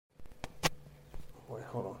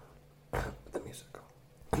hold on. Put the music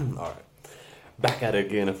on. All right. Back at it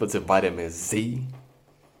again. Unfiltered Vitamin Z.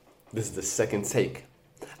 This is the second take.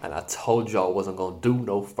 And I told y'all I wasn't going to do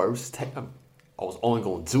no first take. I was only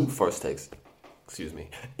going to do first takes. Excuse me.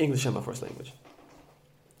 English is my first language.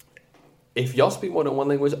 If y'all speak more than one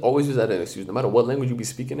language, always use that as an excuse. No matter what language you be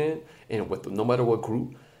speaking in, and with no matter what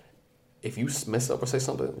group, if you mess up or say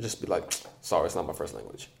something, just be like, sorry, it's not my first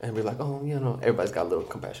language. And be like, oh, you know, everybody's got a little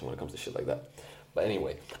compassion when it comes to shit like that. But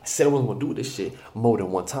anyway, I said I wasn't going to do this shit more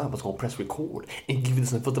than one time. I was going to press record and give you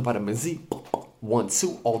this Unfiltered Vitamin Z. 1,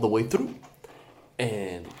 2, all the way through.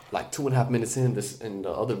 And like 2.5 minutes in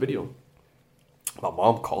the other video, my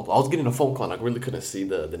mom called. I was getting a phone call and I really couldn't see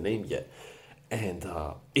the name yet. And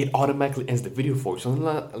it automatically ends the video for you. So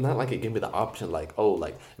not like it gave me the option like, oh,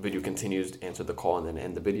 like video continues, answer the call and then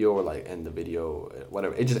end the video, or like end the video,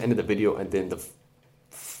 whatever. It just ended the video and then the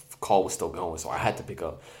call was still going. So I had to pick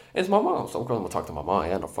up. And it's my mom. So of course I'm going to talk to my mom. I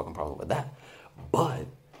had no fucking problem with that. But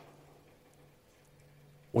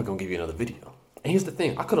we're going to give you another video. And here's the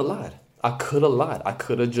thing. I could have lied. I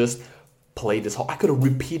could have just played this whole... I could have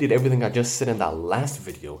repeated everything I just said in that last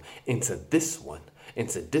video into this one,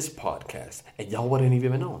 into this podcast, and y'all wouldn't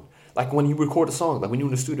even known. Like when you record a song, like when you're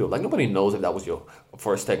in the studio, like nobody knows if that was your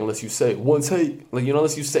first take unless you say one take. Like, you know,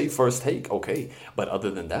 unless you say first take, okay. But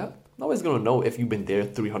other than that, nobody's going to know if you've been there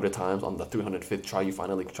 300 times on the 305th try you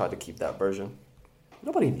finally tried to keep that version.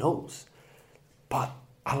 Nobody knows. But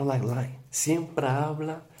I don't like lying. Siempre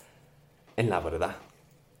habla en la verdad.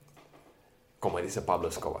 Como dice Pablo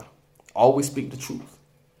Escobar. Always speak the truth.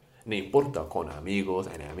 No importa con amigos,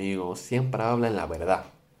 enemigos, siempre habla en la verdad.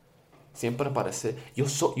 Siempre parece... Yo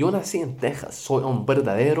nací en Texas. Soy un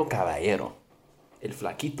verdadero caballero. El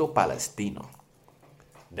flaquito palestino.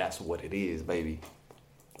 That's what it is, baby.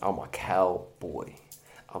 I'm a cowboy.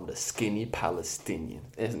 I'm the skinny Palestinian.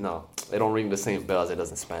 It don't ring the same bell as it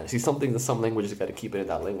does in Spanish. See, some languages, you got to keep it in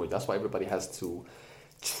that language. That's why everybody has to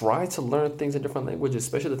try to learn things in different languages,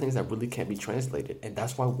 especially the things that really can't be translated. And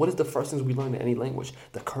that's why, what is the first things we learn in any language?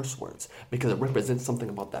 The curse words. Because it represents something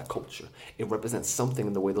about that culture. It represents something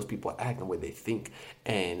in the way those people act and the way they think.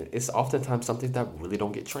 And it's oftentimes something that really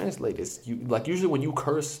don't get translated. Usually when you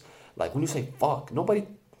curse, like when you say fuck,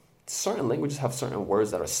 certain languages have certain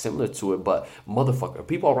words that are similar to it, but motherfucker.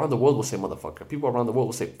 People around the world will say motherfucker. People around the world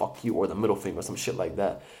will say fuck you or the middle finger or some shit like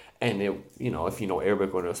that. And if you know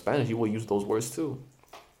Arabic or Spanish, you will use those words too.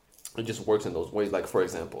 It just works in those ways. Like, for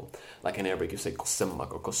example, like in Arabic, you say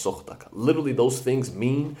kosemmak or kosohtak. Literally, those things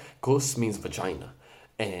mean, kos means vagina.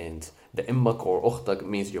 And the immak or ochtak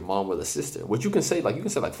means your mom or the sister. Which you can say like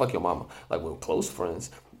fuck your mama. Like, with close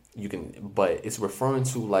friends, you can, but it's referring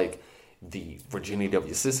to, like, the virginity of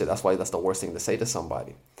your sister. That's why that's the worst thing to say to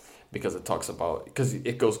somebody. Because it talks about, because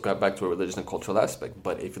it goes back to a religious and cultural aspect.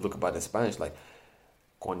 But if you look about it in Spanish, like,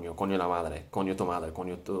 coño la madre, coño tu madre,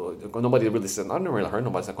 coño tu... Nobody really says... I've never really heard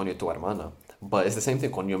nobody say coño tu hermana. But it's the same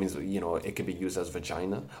thing. Coño means, it can be used as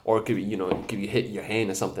vagina. Or it could be, it could be hit your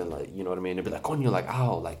hand or something, like, you know what I mean? It'd be like, coño, like,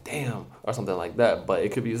 ow, like, damn, or something like that. But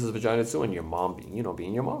it could be used as vagina too, and your mom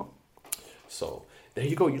being your mom. So, there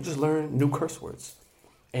you go. You just learn new curse words.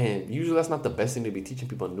 And usually that's not the best thing to be teaching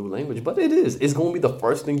people a new language, but it is. It's going to be the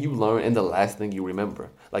first thing you learn and the last thing you remember.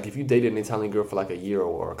 Like if you dated an Italian girl for like a year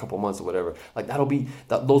or a couple months or whatever, like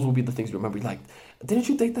those will be the things you remember. You're like, didn't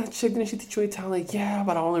you date that chick? Didn't she teach you Italian? Yeah,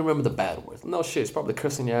 but I only remember the bad words. No shit, it's probably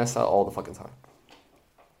cursing your ass out all the fucking time.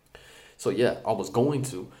 So yeah, I was going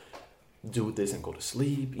to do this and go to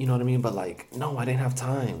sleep, you know what I mean? But like, no, I didn't have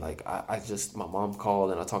time. Like I just, my mom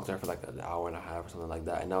called and I talked to her for like an hour and a half or something like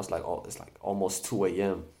that. And now it's like almost 2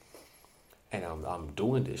 a.m. and I'm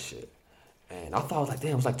doing this shit. And I thought, I was like,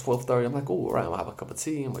 damn, it was like 12:30. I'm like, oh, all right, I'm gonna have a cup of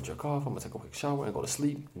tea, I'm gonna jerk off, I'm gonna take a quick shower and go to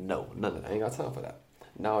sleep. No, none of that. I ain't got time for that.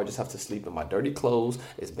 Now I just have to sleep in my dirty clothes.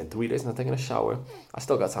 It's been 3 days since I've taken a shower. I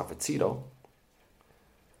still got time for tea though.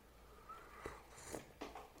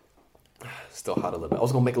 Still hot a little bit. I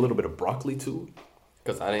was gonna make a little bit of broccoli too,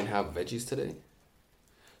 because I didn't have veggies today.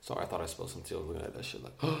 So I thought I spilled some tea. I was looking at that shit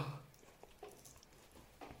like, oh,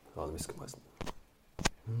 let me skip my life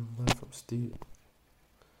from Steve.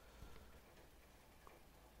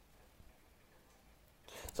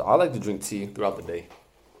 So I like to drink tea throughout the day.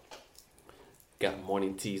 Got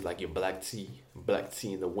morning teas like your black tea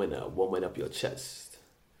in the winter, warming up your chest.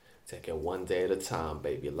 Take it one day at a time,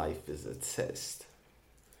 baby. Life is a test.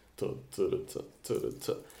 It's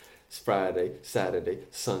Friday, Saturday,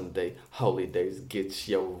 Sunday, holy days, get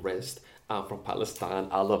your rest. I'm from Palestine,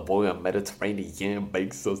 olive oil, Mediterranean,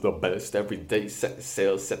 bakes us the best. Every day, set the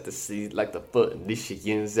sail, set the seas like the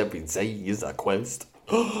Phoenicians. Every day is a quest.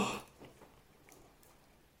 No,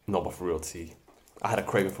 but for real, tea. I had a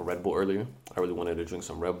craving for Red Bull earlier. I really wanted to drink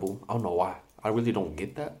some Red Bull. I don't know why. I really don't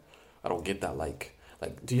get that. I don't get that. Like,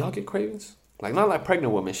 do y'all get cravings? Like, not like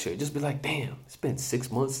pregnant women shit. Just be like, damn, it's been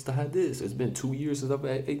 6 months since I had this. It's been 2 years since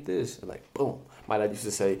I ate this. And like, boom. My dad used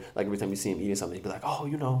to say, like, every time you see him eating something, he'd be like,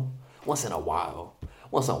 oh, once in a while.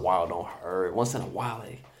 Once in a while don't hurt. Once in a while,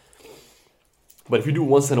 like. But if you do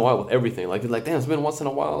once in a while with everything, like, you're like, damn, it's been once in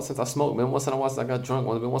a while since I smoked, man. Once in a while since I got drunk.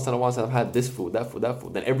 It's been once in a while since I've had this food, that food, that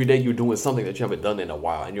food. Then every day you're doing something that you haven't done in a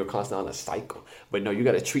while, and you're constantly on a cycle. But no, you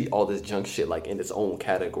got to treat all this junk shit like in its own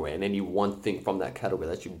category. And any one thing from that category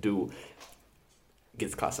that you do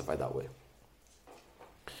gets classified that way.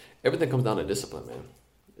 Everything comes down to discipline, man.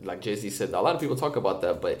 Like Jay-Z said, a lot of people talk about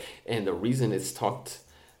that, and the reason it's talked,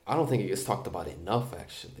 I don't think it gets talked about enough,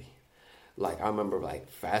 actually. Like, I remember, like,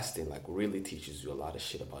 fasting, like, really teaches you a lot of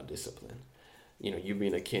shit about discipline. You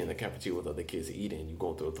being a kid in the cafeteria with other kids eating, you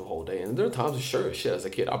going through it the whole day. And there are times, sure, shit, as a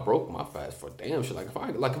kid, I broke my fast for damn shit. Like,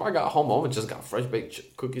 if I got home and just got fresh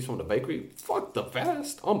baked cookies from the bakery, fuck the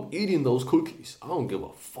fast. I'm eating those cookies. I don't give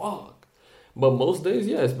a fuck. But most days,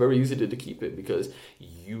 yeah, it's very easy to keep it because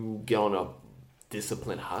you get on a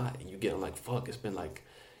discipline high. You get on, like, fuck, it's been like,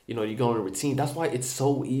 you go on a routine. That's why it's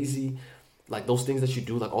so easy. Like, those things that you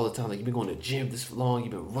do, like, all the time. Like, you've been going to the gym this long.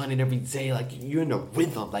 You've been running every day. Like, you're in a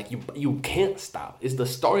rhythm. Like, you can't stop. It's the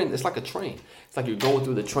starting. It's like a train. It's like you're going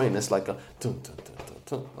through the train. It's like a... Dun, dun, dun, dun,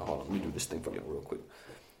 dun. Oh, hold on. Let me do this thing for you real quick.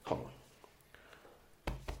 Hold on.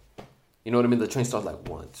 You know what I mean? The train starts like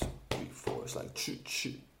 1, 2, 3, 4. It's like... Choo,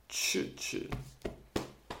 choo, choo, choo.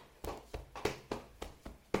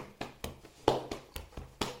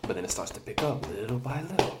 But then it starts to pick up little by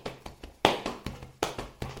little.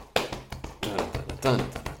 Dun, dun, dun,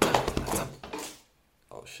 dun, dun.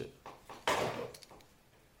 Oh shit.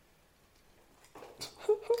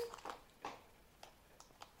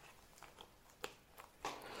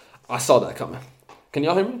 I saw that coming. Can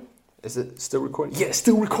y'all hear me? Is it still recording? Yeah, it's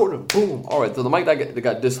still recording. Boom. All right, so the mic that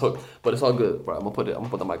got dishooked, but it's all good, bro. I'm gonna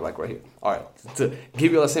put the mic like right here. All right, to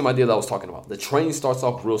give you the same idea that I was talking about. The train starts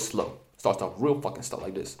off real slow. Starts off real fucking slow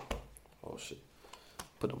like this. Oh shit.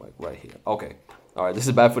 Put the mic right here. Okay. All right, this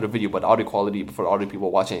is bad for the video, but the audio quality for the audio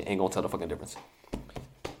people watching ain't gonna tell the fucking difference.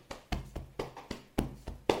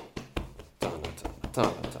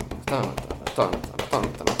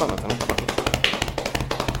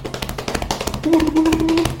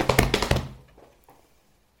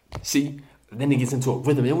 See, then it gets into a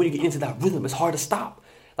rhythm, and when you get into that rhythm, it's hard to stop.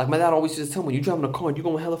 Like my dad always used to tell me, when you're driving a car and you're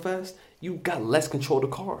going hella fast, you got less control of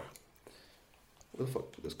the car. Where the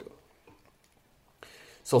fuck did this go?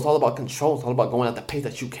 So it's all about control. It's all about going at the pace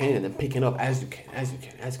that you can and then picking up as you can,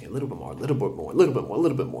 a little bit more, a little bit more, a little bit more, a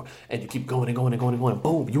little bit more. And you keep going and going and going and going.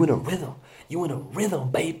 Boom, you in a rhythm. You in a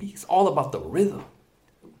rhythm, baby. It's all about the rhythm.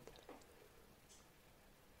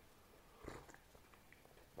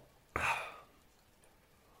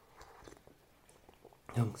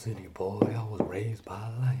 Young city boy, I was raised by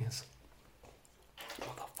lions.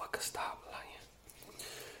 Motherfucker, stop lying.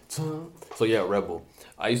 So yeah, Red Bull.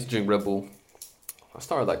 I used to drink Red Bull. I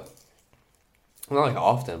started like, not like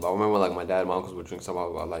often, but I remember like my dad and my uncles would drink some. I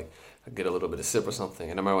would like I'd get a little bit of sip or something.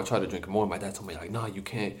 And I remember I tried to drink more. My dad told me like, nah, you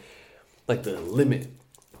can't. Like the limit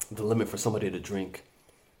for somebody to drink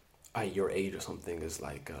at your age or something is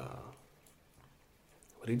like,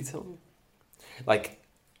 what did he tell me? Like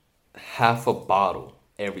half a bottle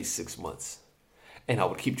every 6 months. And I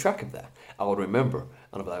would keep track of that. I would remember.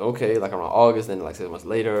 And I'd be like, okay, like around August, then like 6 months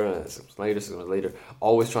later, 6 months later,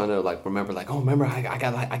 always trying to like remember, like, oh, remember,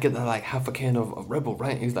 I get that like half a can of Red Bull,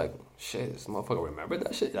 right? And he's like, shit, this motherfucker remembered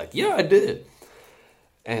that shit? Like, yeah, I did.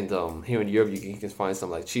 And here in Europe, you can find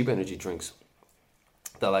some like cheap energy drinks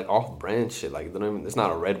that like off-brand shit. Like, it's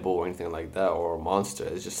not a Red Bull or anything like that or a Monster.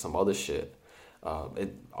 It's just some other shit.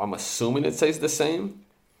 I'm assuming it tastes the same.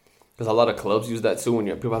 Because a lot of clubs use that too. When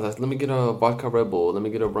people are like, let me get a vodka Red Bull, let me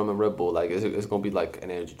get a rum and Red Bull. Like, it's going to be like an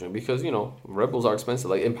energy drink. Because, Red Bulls are expensive.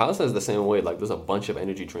 Like, in Palestine, it's the same way. Like, there's a bunch of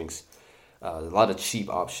energy drinks. A lot of cheap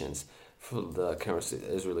options. For the currency,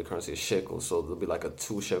 Israeli currency is shekel. So, there'll be like a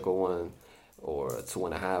 2 shekel one or a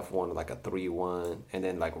 2.5 one, like a 3 one. And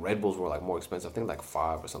then, like, Red Bulls were, like, more expensive. I think, like,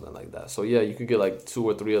 5 or something like that. So, yeah, you could get, like, 2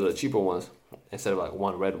 or 3 of the cheaper ones instead of, like,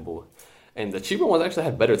 1 Red Bull. And the cheaper ones actually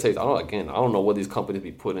had better taste. I don't know what these companies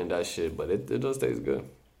be putting in that shit, but it does taste good.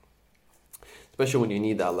 Especially when you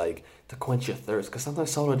need that, like, to quench your thirst. Because sometimes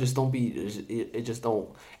soda just don't be, it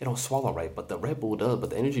don't swallow right. But the Red Bull does,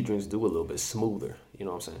 but the energy drinks do a little bit smoother. You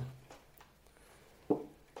know what I'm saying?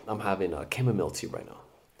 I'm having a chamomile tea right now.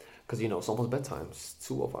 Because, it's almost bedtime. It's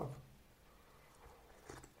 2:05.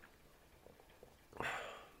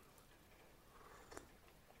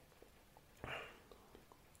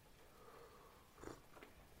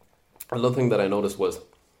 Another thing that I noticed was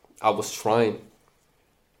I was trying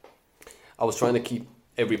to keep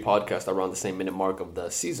every podcast around the same minute mark of the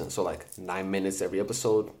season. So like 9 minutes every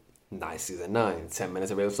episode, season 9, 10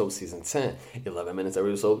 minutes every episode, season 10, 11 minutes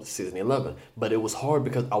every episode, season 11. But it was hard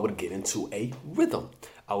because I would get into a rhythm.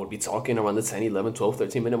 I would be talking around the 10, 11, 12,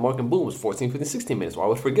 13 minute mark, and boom, it was 14, 15, 16 minutes, or I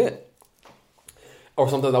would forget. Or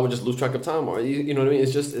sometimes I would just lose track of time, or you know what I mean?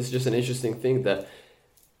 It's just an interesting thing that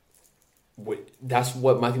that's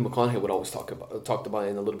what Matthew McConaughey would always talked about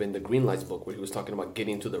in a little bit in the Green Lights book, where he was talking about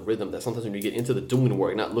getting into the rhythm. That sometimes when you get into the doing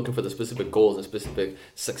work, not looking for the specific goals and specific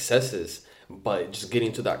successes, but just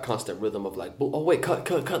getting to that constant rhythm of like, oh wait, cut,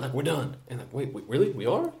 like we're done, and like wait, really, we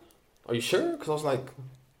are? Are you sure? Because I was like,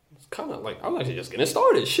 it's kind of like I'm actually just getting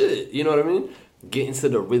started, shit. You know what I mean? Get into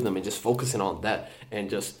the rhythm and just focusing on that and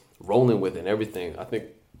just rolling with it and everything. I think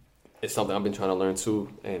it's something I've been trying to learn too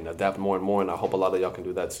and adapt more and more, and I hope a lot of y'all can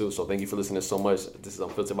do that too. So thank you for listening so much. This is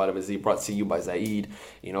Unfiltered Vitamin Z, brought to you by Zaid.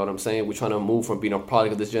 You know what I'm saying? We're trying to move from being a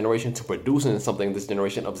product of this generation to producing something in this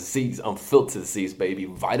generation of Z's, unfiltered Z's, baby,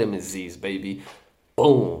 vitamin Z's, baby.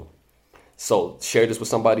 Boom. So share this with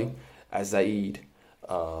somebody at Zaid.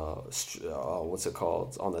 What's it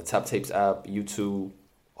called? On the Tap Tapes app, YouTube,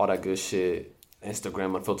 all that good shit.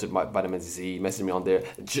 Instagram, Unfiltered Vitamin Z. Message me on there.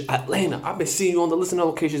 Atlanta, I've been seeing you on the listening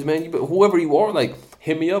locations, man. Whoever you are, like,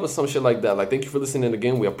 hit me up or some shit like that. Like, thank you for listening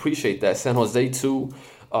again. We appreciate that. San Jose, too.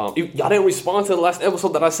 If y'all didn't respond to the last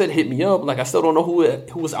episode that I said hit me up. Like, I still don't know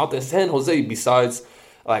who was out there in San Jose besides,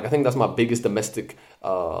 like, I think that's my biggest domestic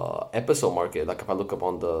episode market. Like, if I look up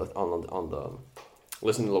on the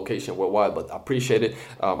listening location worldwide. But I appreciate it.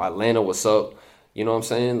 Atlanta, what's up? You know what I'm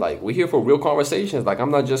saying? Like, we're here for real conversations. Like,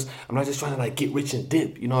 I'm not just trying to like get rich and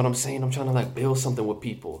dip. You know what I'm saying? I'm trying to like build something with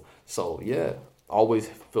people. So yeah, always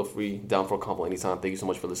feel free, down for a combo anytime. Thank you so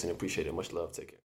much for listening. Appreciate it. Much love. Take care.